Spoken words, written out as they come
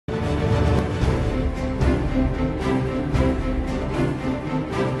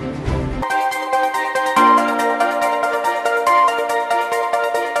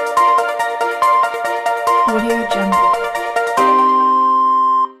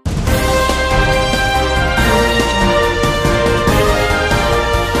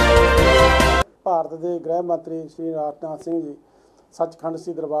ਭਾਰਤ के गृह मंत्री श्री राजनाथ सिंह जी सचखंड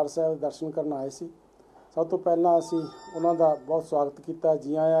श्री दरबार साहिब दर्शन करन आए सी। सब तो पहला असी उन्हां दा बहुत स्वागत किया,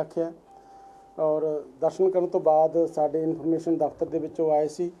 जी आया आख्या। और दर्शन करने तो बाद साडे इनफॉर्मेशन दफ्तर दे विचों आए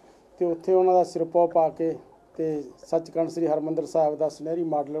सी ते उत्थे उन्हां दा सिरपौ पा के ते सचखंड श्री हरमंदिर साहिब दा सुनहरी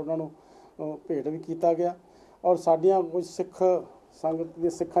मॉडल उन्हां नूं भेंट भी किया गया। और साडियां कुछ सिख संगत दी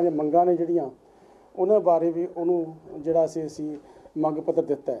सिखां दी मंगां ने जिहड़ियां उन्हां बारे भी उहनूं जिहड़ा असी मंग पत्र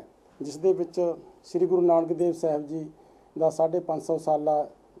दिता है, जिस दे विच श्री गुरु नानक देव साहिब जी दा 550 साला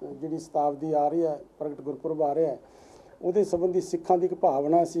जिहड़ी शताब्दी आ रही है, प्रगट गुरपुरब आ रहा है, उहदे संबंधी सिखां दी एक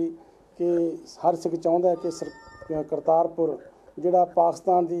भावना सी कि हर सिख चाहुंदा है कि करतारपुर जिहड़ा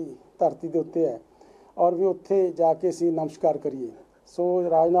पाकिस्तान की धरती के उत्ते है और भी उत्थे जाके असीं नमस्कार करिए। सो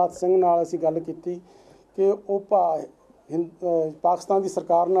राजनाथ सिंह नाल असीं गल कीती कि वो पाकिस्तान की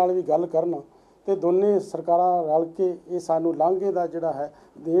सरकार नाल भी गल करन ते दोने सरकारां रल के ये सानूं लांघे दा जिहड़ा है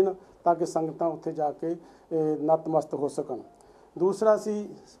देण ताकि संगतां उत्थे जाके नतमस्त हो सकन। दूसरा सी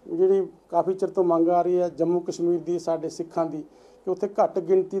जिहड़ी काफ़ी चिर तो मंग आ रही है जम्मू कश्मीर की साडे सिखां दी कि उत्थे घट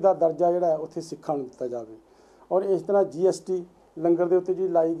गिणती का दर्जा जिहड़ा है उत्थे सिखां नूं दित्ता जावे। और इस तरह GST लंगर दे उत्ते जी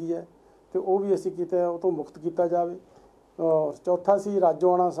लाई गई है तो वह भी असीं कीता उह तों मुक्त किया जावे। और चौथा सी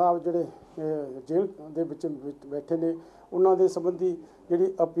राजोआणा साहब जिहड़े जेल दे विच बैठे ने उन्हां दे संबंधी जिहड़ी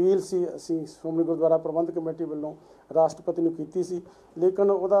अपील सी असीं श्रोमणी गुरुद्वारा प्रबंधक कमेटी वल्लों राष्ट्रपति नूं कीती सी, लेकिन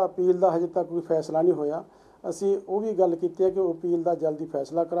उहदा अपील दा हजे तक कोई फैसला नहीं होया। असीं वो भी गल कीती है कि अपील दा जल्दी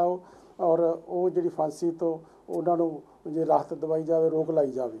फैसला कराओ और वो जिहड़ी फांसी तो उन्हां नूं जे राहत दवाई जावे, रोक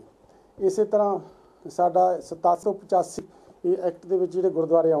लाई जावे। इस तरह साडा 785 एक्ट दे विच जिहड़े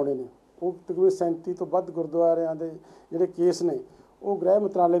गुरुद्वारे आउणे ने वो तकरीबन 37 तो वध गुरुद्वारियां दे जिहड़े केस ने वो गृह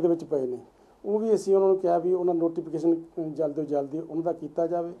मंत्रालय दे विच पए ने, वो भी असीं उन्हां नूं कहा भी उन्हां नोटिफिकेशन जल्द तो जल्दी उन्हां दा कीता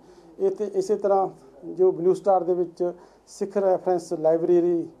जावे। इस तरह जो ब्लू स्टार दे विच सिख रैफरेंस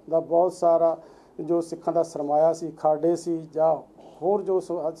लाइब्रेरी दा बहुत सारा जो सिखां दा सरमाया सी, खाडे सी जां होर जो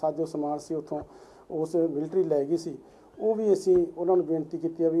साजो समान सी उत्थों उस मिलटरी लै गई सी, वो भी असीं उन्हां नूं बेनती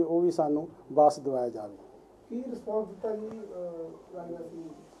कीती है भी वो भी सानूं वापस दिवाया जावे। की रिस्पॉन्स दिता जी राजनाथ सिंह?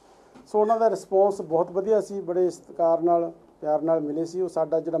 सो उन्हां दा रिस्पॉन्स बहुत वधिया सी, बड़े सत्कार नाल प्यार नाल मिले सी। वो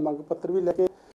साडा जिहड़ा मंग पत्र भी लैके